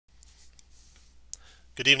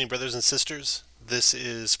Good evening, brothers and sisters. This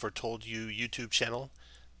is Foretold You YouTube channel.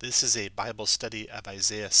 This is a Bible study of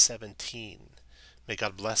Isaiah 17. May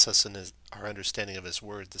God bless us in our understanding of His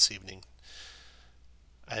Word this evening.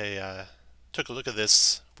 I took a look at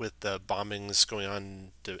this with the bombings going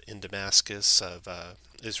on in Damascus of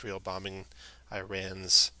Israel bombing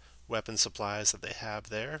Iran's weapon supplies that they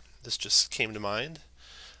have there. This just came to mind.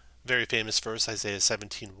 Very famous verse, Isaiah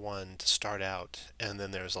 17:1 to start out, and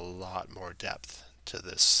then there's a lot more depth to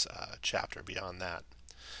this chapter beyond that.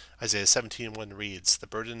 Isaiah 17:1 reads, "The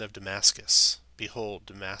burden of Damascus. Behold,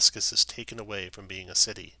 Damascus is taken away from being a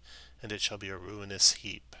city, and it shall be a ruinous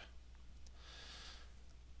heap."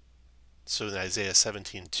 So in Isaiah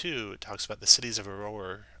 17:2, it talks about the cities of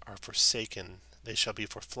Aroer are forsaken. They shall be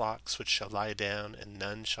for flocks which shall lie down, and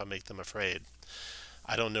none shall make them afraid.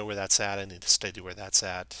 I don't know where that's at. I need to study where that's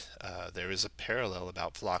at. There is a parallel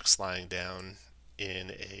about flocks lying down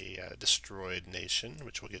in a destroyed nation,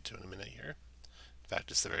 which we'll get to in a minute here. In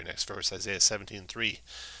fact, it's the very next verse, Isaiah 17:3.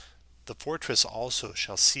 "The fortress also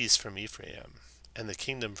shall cease from Ephraim, and the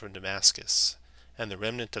kingdom from Damascus, and the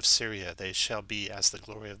remnant of Syria, they shall be as the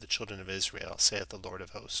glory of the children of Israel, saith the Lord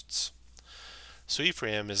of hosts." So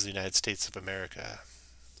Ephraim is the United States of America.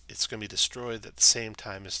 It's going to be destroyed at the same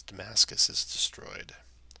time as Damascus is destroyed.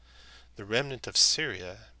 The remnant of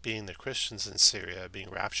Syria, being the Christians in Syria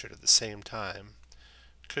being raptured at the same time,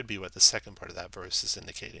 could be what the second part of that verse is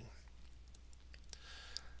indicating.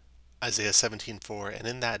 Isaiah 17:4, "And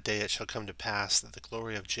in that day it shall come to pass that the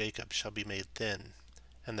glory of Jacob shall be made thin,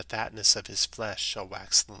 and the fatness of his flesh shall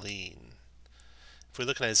wax lean." If we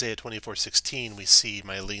look at Isaiah 24:16, we see,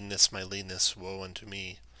 my leanness, woe unto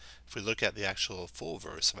me." If we look at the actual full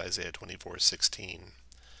verse of Isaiah 24:16,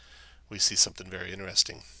 we see something very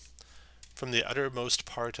interesting. "From the uttermost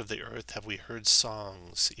part of the earth have we heard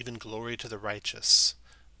songs, even glory to the righteous.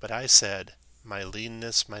 But I said, my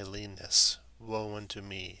leanness, woe unto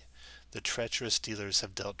me. The treacherous dealers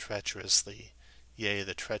have dealt treacherously. Yea,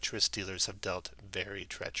 the treacherous dealers have dealt very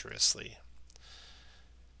treacherously."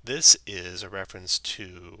 This is a reference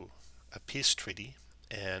to a peace treaty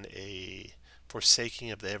and a forsaking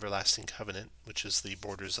of the everlasting covenant, which is the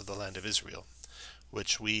borders of the land of Israel,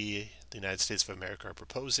 which we, the United States of America, are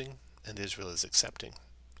proposing, and Israel is accepting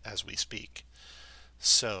as we speak.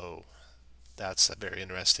 So that's a very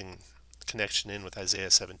interesting connection in with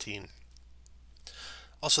Isaiah 17.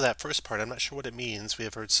 Also, that first part, I'm not sure what it means. "We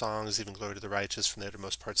have heard songs, even glory to the righteous from the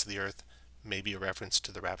uttermost parts of the earth." Maybe a reference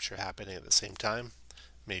to the rapture happening at the same time.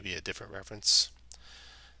 Maybe a different reference.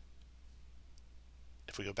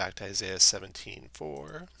 If we go back to Isaiah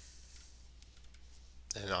 17:4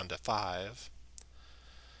 and on to 5,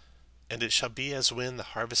 "And it shall be as when the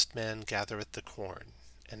harvestman gathereth the corn,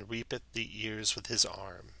 and reapeth the ears with his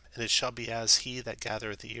arm, and it shall be as he that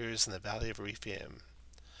gathereth the ears in the valley of Rephaim."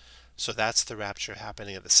 So that's the rapture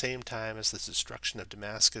happening at the same time as the destruction of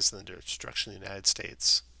Damascus and the destruction of the United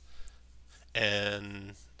States.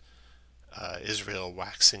 And Israel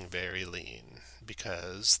waxing very lean,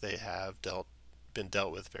 because they have been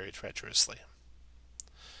dealt with very treacherously.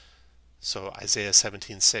 So Isaiah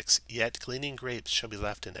 17:6, "Yet gleaning grapes shall be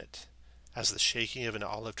left in it, as the shaking of an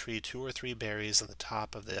olive tree, 2 or 3 berries on the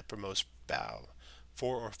top of the uppermost bough,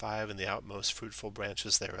 4 or 5 in the outmost fruitful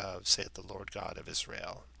branches thereof, saith the Lord God of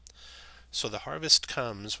Israel." So the harvest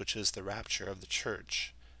comes, which is the rapture of the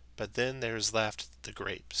church, but then there is left the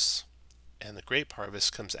grapes. And the grape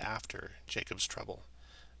harvest comes after Jacob's trouble.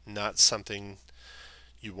 Not something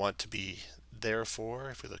you want to be there for.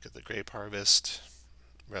 If we look at the grape harvest,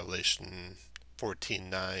 Revelation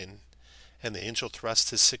 14:9, "And the angel thrust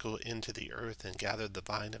his sickle into the earth, and gathered the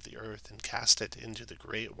vine of the earth, and cast it into the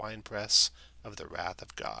great winepress of the wrath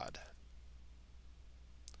of God."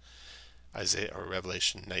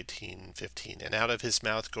 Revelation 19:15, "And out of his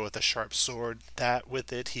mouth goeth a sharp sword, that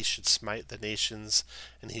with it he should smite the nations,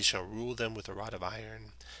 and he shall rule them with a rod of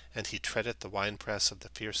iron, and he treadeth the winepress of the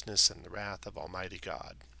fierceness and the wrath of Almighty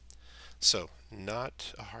God." So,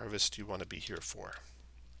 not a harvest you want to be here for.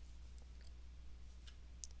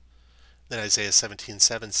 Then Isaiah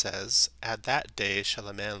 17:7 says, "At that day shall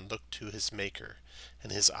a man look to his Maker,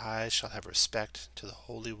 and his eyes shall have respect to the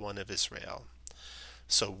Holy One of Israel."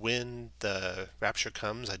 So when the rapture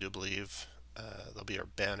comes, I do believe there'll be a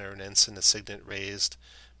banner, an ensign, a signet raised.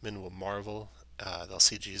 Men will marvel. They'll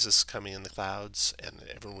see Jesus coming in the clouds and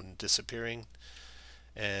everyone disappearing.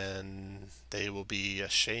 And they will be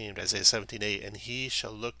ashamed. Isaiah 17:8, "And he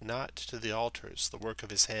shall look not to the altars, the work of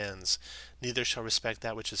his hands, neither shall respect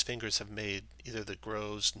that which his fingers have made, either the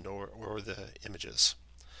groves or the images."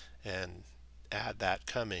 And at that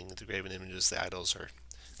coming, the graven images, the idols, are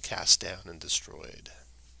cast down and destroyed.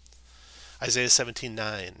 Isaiah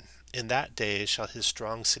 17:9. In that day shall his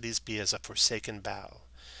strong cities be as a forsaken bough,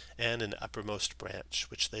 and an uppermost branch,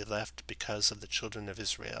 which they left because of the children of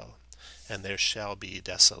Israel, and there shall be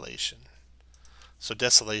desolation. So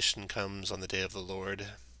desolation comes on the day of the Lord.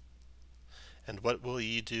 And what will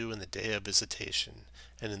ye do in the day of visitation,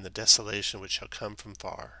 and in the desolation which shall come from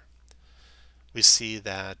far? We see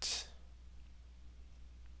that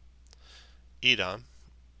Edom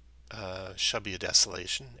shall be a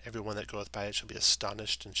desolation. Everyone that goeth by it shall be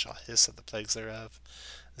astonished, and shall hiss at the plagues thereof.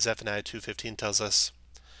 Zephaniah 2:15 tells us,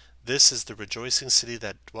 This is the rejoicing city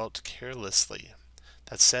that dwelt carelessly,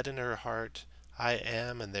 that said in her heart, I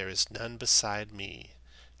am, and there is none beside me.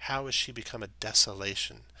 How is she become a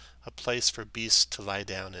desolation, a place for beasts to lie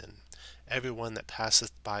down in? Every one that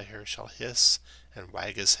passeth by her shall hiss and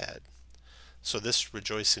wag his head. So this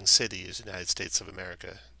rejoicing city is the United States of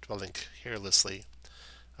America, dwelling carelessly,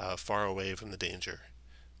 far away from the danger.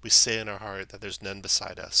 We say in our heart that there's none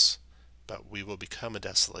beside us, but we will become a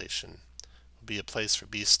desolation, will be a place for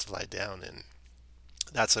beasts to lie down in.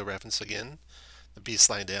 That's a reference again, the beasts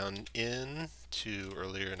lying down in, to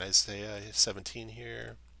earlier in Isaiah 17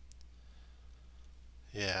 here.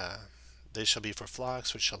 Yeah, they shall be for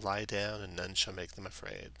flocks which shall lie down, and none shall make them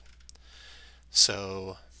afraid.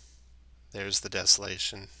 So there's the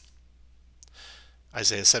desolation.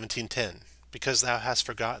 Isaiah 17:10. Because thou hast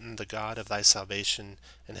forgotten the God of thy salvation,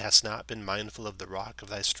 and hast not been mindful of the rock of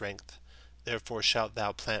thy strength, therefore shalt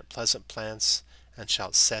thou plant pleasant plants, and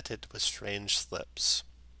shalt set it with strange slips.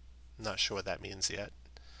 I'm not sure what that means yet.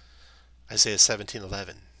 Isaiah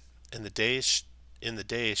 17:11. In the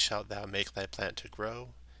day shalt thou make thy plant to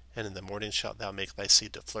grow, and in the morning shalt thou make thy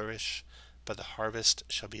seed to flourish, but the harvest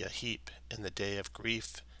shall be a heap in the day of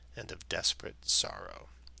grief and of desperate sorrow.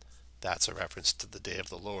 That's a reference to the day of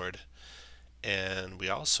the Lord. And we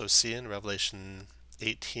also see in Revelation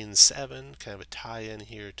 18:7, kind of a tie-in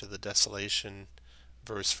here to the desolation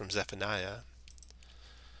verse from Zephaniah.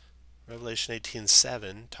 Revelation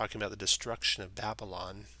 18:7, talking about the destruction of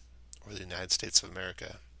Babylon, or the United States of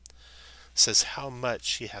America, says, How much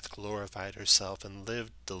she hath glorified herself and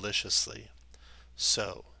lived deliciously.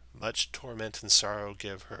 So much torment and sorrow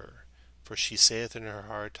give her. For she saith in her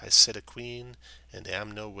heart, I sit a queen, and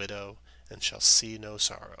am no widow, and shall see no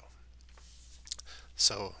sorrow.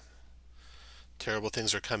 So terrible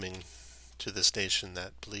things are coming to this nation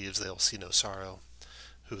that believes they'll see no sorrow,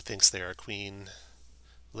 who thinks they are queen,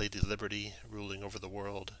 Lady Liberty, ruling over the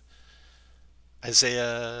world.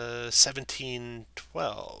 Isaiah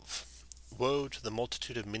 17:12. Woe to the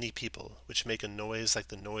multitude of many people, which make a noise like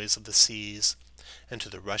the noise of the seas, and to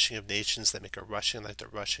the rushing of nations that make a rushing like the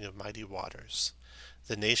rushing of mighty waters.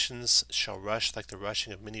 The nations shall rush like the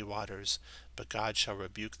rushing of many waters, but God shall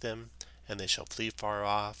rebuke them, and they shall flee far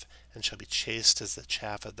off, and shall be chased as the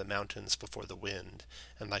chaff of the mountains before the wind,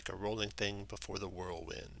 and like a rolling thing before the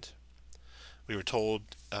whirlwind. We were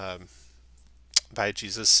told by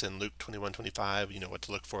Jesus in Luke 21:25, you know what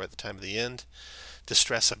to look for at the time of the end.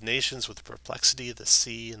 Distress of nations with perplexity, the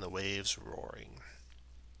sea and the waves roaring.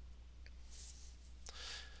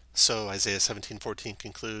 So Isaiah 17:14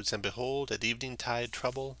 concludes, And behold, at evening tide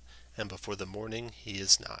trouble, and before the morning he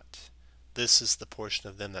is not. This is the portion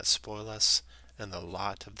of them that spoil us, and the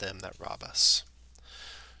lot of them that rob us.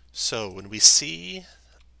 So when we see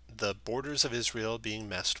the borders of Israel being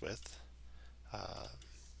messed with,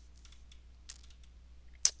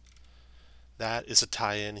 that is a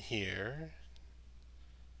tie-in here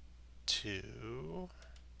to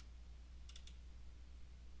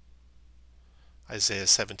Isaiah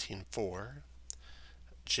 17:4.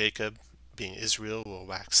 Jacob, being Israel, will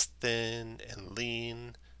wax thin and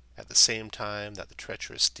lean at the same time that the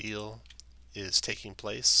treacherous deal is taking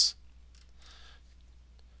place.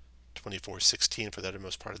 24:16, for the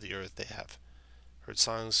uttermost part of the earth they have heard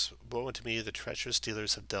songs. Woe unto me, the treacherous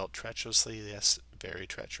dealers have dealt treacherously, yes, very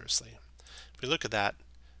treacherously. If we look at that,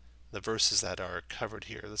 the verses that are covered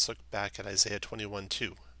here, let's look back at Isaiah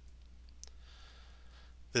 21:2.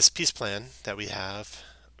 This peace plan that we have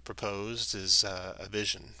proposed is a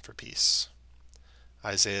vision for peace.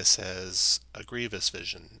 Isaiah says, A grievous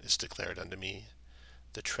vision is declared unto me.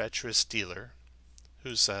 The treacherous dealer,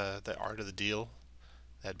 who's the art of the deal,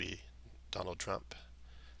 that'd be Donald Trump.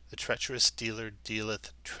 The treacherous dealer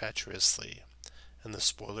dealeth treacherously, and the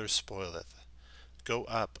spoiler spoileth. Go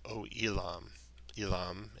up, O Elam.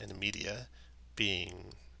 Elam and Media,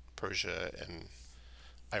 being Persia and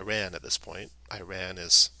Iran at this point. Iran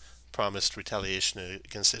has promised retaliation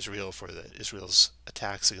against Israel for Israel's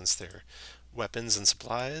attacks against their weapons and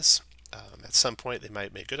supplies. At some point they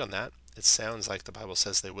might make good on that. It sounds like the Bible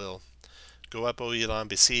says they will. Go up, O Elam,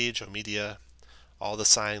 besiege, O Media, All the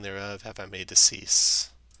sighing thereof have I made to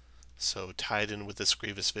cease. So tied in with this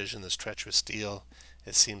grievous vision, this treacherous deal,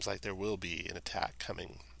 it seems like there will be an attack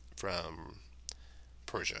coming from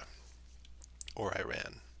Persia or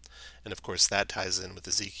Iran. And of course that ties in with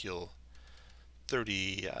Ezekiel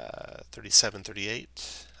 37,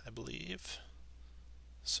 38, I believe.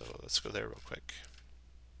 So let's go there real quick.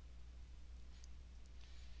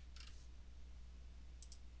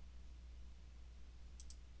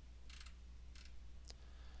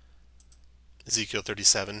 Ezekiel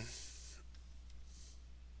 37,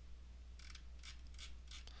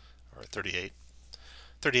 or 38.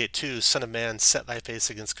 38:2, Son of man, set thy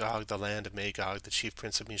face against Gog, the land of Magog, the chief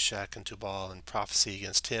prince of Meshech and Tubal, and prophesy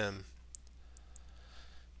against him.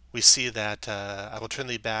 We see that I will turn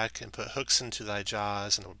thee back and put hooks into thy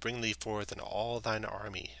jaws, and will bring thee forth in all thine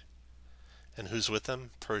army. And who's with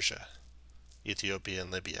them? Persia, Ethiopia,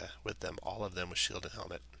 and Libya, with them, all of them with shield and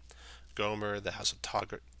helmet. Gomer, the house of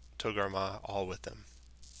Togarmah, all with them.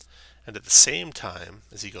 And at the same time,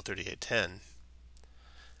 Ezekiel 38:10,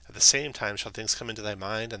 at the same time shall things come into thy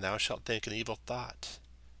mind, and thou shalt think an evil thought.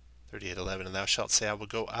 38:11, and thou shalt say, I will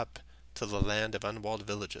go up to the land of unwalled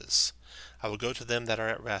villages. I will go to them that are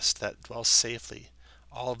at rest, that dwell safely,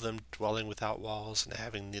 all of them dwelling without walls, and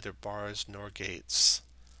having neither bars nor gates.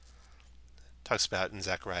 Talks about in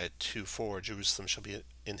Zechariah 2:4, Jerusalem shall be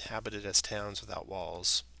inhabited as towns without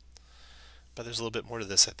walls. But there's a little bit more to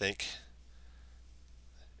this, I think.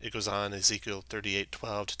 It goes on, Ezekiel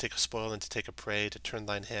 38:12, to take a spoil and to take a prey, to turn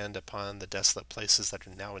thine hand upon the desolate places that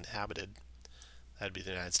are now inhabited. That would be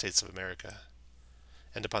the United States of America.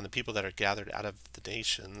 And upon the people that are gathered out of the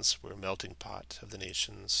nations, we're a melting pot of the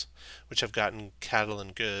nations, which have gotten cattle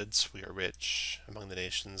and goods, we are rich among the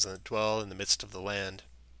nations, and dwell in the midst of the land.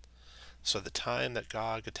 So at the time that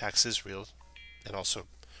Gog attacks Israel, and also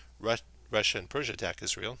Russia and Persia attack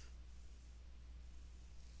Israel,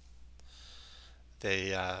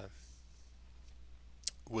 they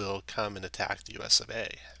will come and attack the US of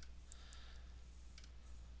A.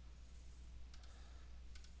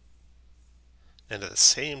 And at the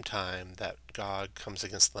same time that Gog comes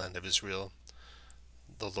against the land of Israel,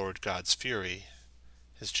 the Lord God's fury,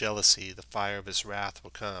 his jealousy, the fire of his wrath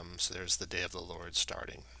will come. So there's the day of the Lord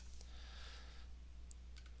starting.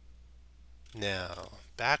 Now,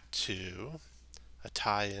 back to a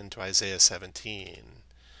tie-in to Isaiah 17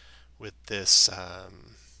 with this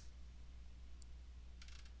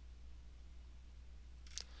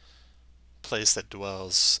place that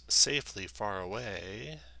dwells safely far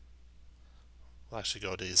away. We'll actually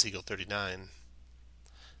go to Ezekiel 39.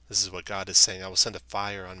 This is what God is saying. I will send a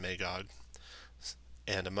fire on Magog,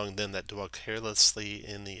 and among them that dwell carelessly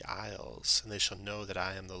in the isles, and they shall know that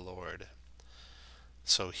I am the Lord.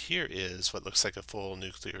 So here is what looks like a full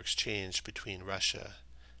nuclear exchange between Russia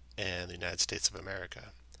and the United States of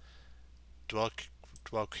America.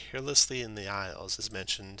 Dwell carelessly in the isles is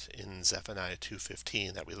mentioned in Zephaniah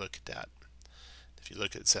 2:15 that we looked at. If you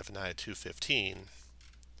look at Zephaniah 2:15,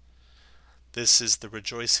 this is the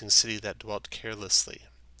rejoicing city that dwelt carelessly,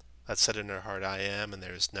 that said in her heart, I am, and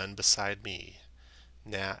there is none beside me.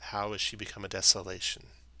 Now how is she become a desolation?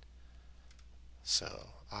 So,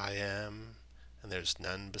 I am, and there's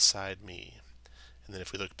none beside me. And then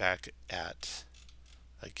if we look back at,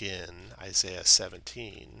 again, Isaiah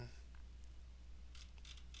 17,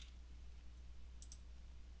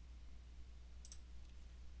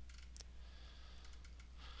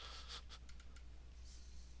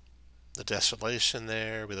 the desolation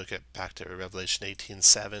there, we look at back to Revelation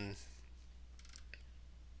 18:7.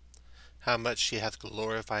 How much she hath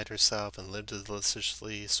glorified herself and lived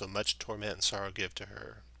deliciously, so much torment and sorrow give to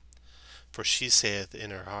her. For she saith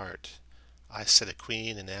in her heart, I sit a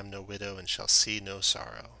queen, and am no widow, and shall see no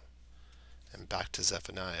sorrow. And back to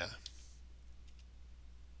Zephaniah.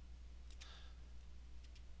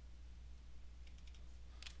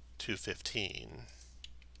 (2:15).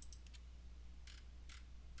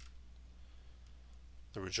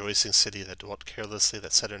 The rejoicing city that dwelt carelessly,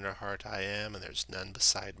 that said in her heart, I am, and there's none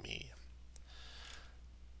beside me.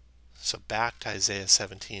 So back to Isaiah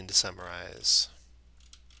 17 to summarize.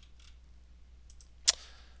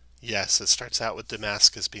 Yes, it starts out with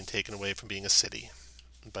Damascus being taken away from being a city,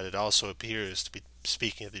 but it also appears to be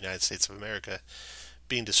speaking of the United States of America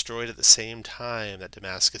being destroyed at the same time that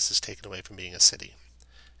Damascus is taken away from being a city.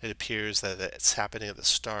 It appears that it's happening at the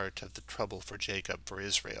start of the trouble for Jacob, for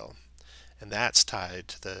Israel, and that's tied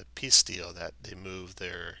to the peace deal that they move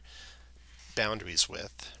their boundaries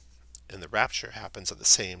with. And the rapture happens at the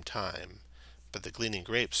same time, but the gleaning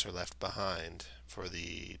grapes are left behind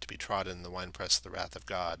to be trodden in the winepress of the wrath of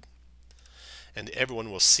God. And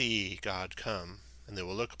everyone will see God come and they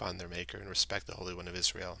will look upon their Maker and respect the Holy One of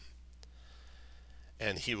Israel.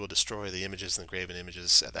 And he will destroy the images and the graven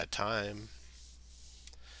images at that time.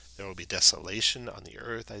 There will be desolation on the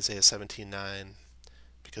earth, Isaiah 17:9,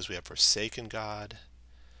 because we have forsaken God.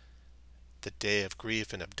 The day of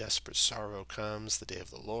grief and of desperate sorrow comes, the day of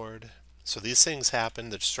the Lord. So these things happen,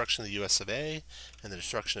 the destruction of the US of A, and the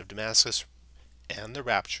destruction of Damascus, and the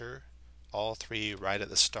rapture, all three right at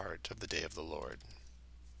the start of the day of the Lord.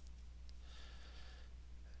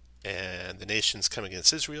 And the nations coming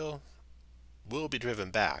against Israel will be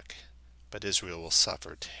driven back, but Israel will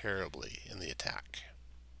suffer terribly in the attack.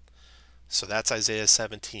 So that's Isaiah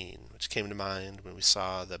 17, which came to mind when we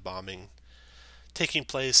saw the bombing taking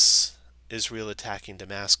place, Israel attacking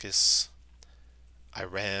Damascus,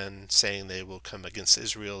 Iran saying they will come against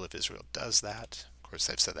Israel if Israel does that. Of course,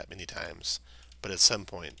 I've said that many times, but at some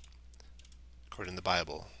point, according to the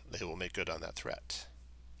Bible, they will make good on that threat.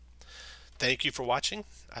 Thank you for watching.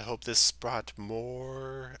 I hope this brought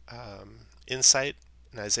more insight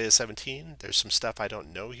in Isaiah 17. There's some stuff I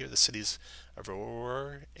don't know here. The cities of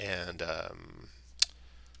Aurora and let's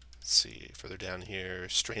see, further down here,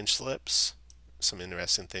 strange slips. Some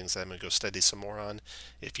interesting things that I'm going to go study some more on.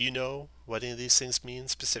 If you know what any of these things mean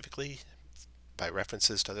specifically by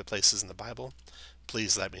references to other places in the Bible,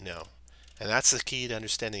 please let me know. And that's the key to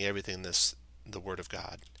understanding everything in the Word of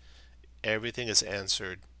God. Everything is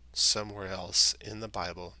answered somewhere else in the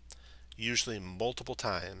Bible, usually multiple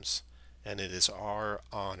times, and it is our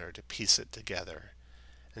honor to piece it together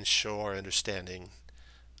and show our understanding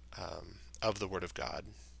of the Word of God.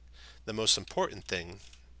 The most important thing,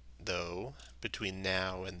 though, between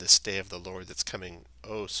now and this day of the Lord that's coming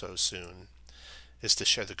oh so soon, is to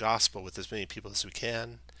share the gospel with as many people as we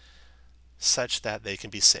can, such that they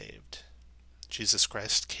can be saved. Jesus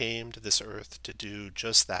Christ came to this earth to do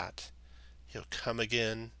just that. He'll come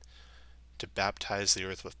again to baptize the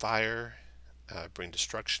earth with fire, bring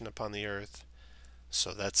destruction upon the earth.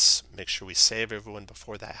 So let's make sure we save everyone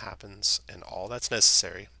before that happens, and all that's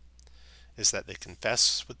necessary is that they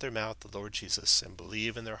confess with their mouth the Lord Jesus and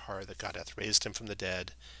believe in their heart that God hath raised him from the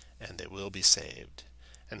dead, and they will be saved.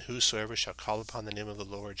 And whosoever shall call upon the name of the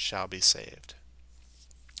Lord shall be saved.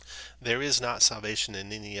 There is not salvation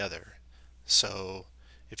in any other. So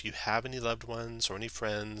if you have any loved ones or any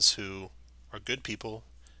friends who are good people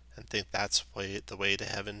and think that's the way to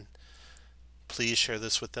heaven, please share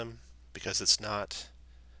this with them, because it's not.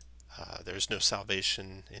 There's no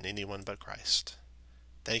salvation in anyone but Christ.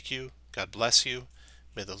 Thank you. God bless you.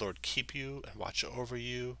 May the Lord keep you and watch over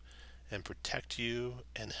you and protect you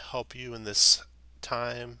and help you in this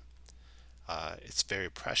time. It's very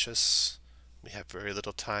precious. We have very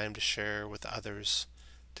little time to share with others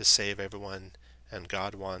to save everyone, and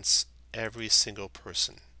God wants every single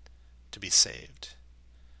person to be saved.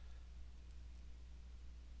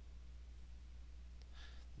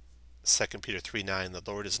 2 Peter 3:9, the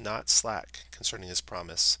Lord is not slack concerning his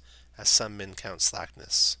promise, as some men count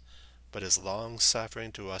slackness, but is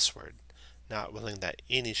long-suffering to usward, not willing that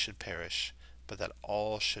any should perish, but that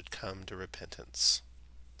all should come to repentance.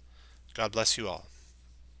 God bless you all.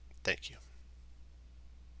 Thank you.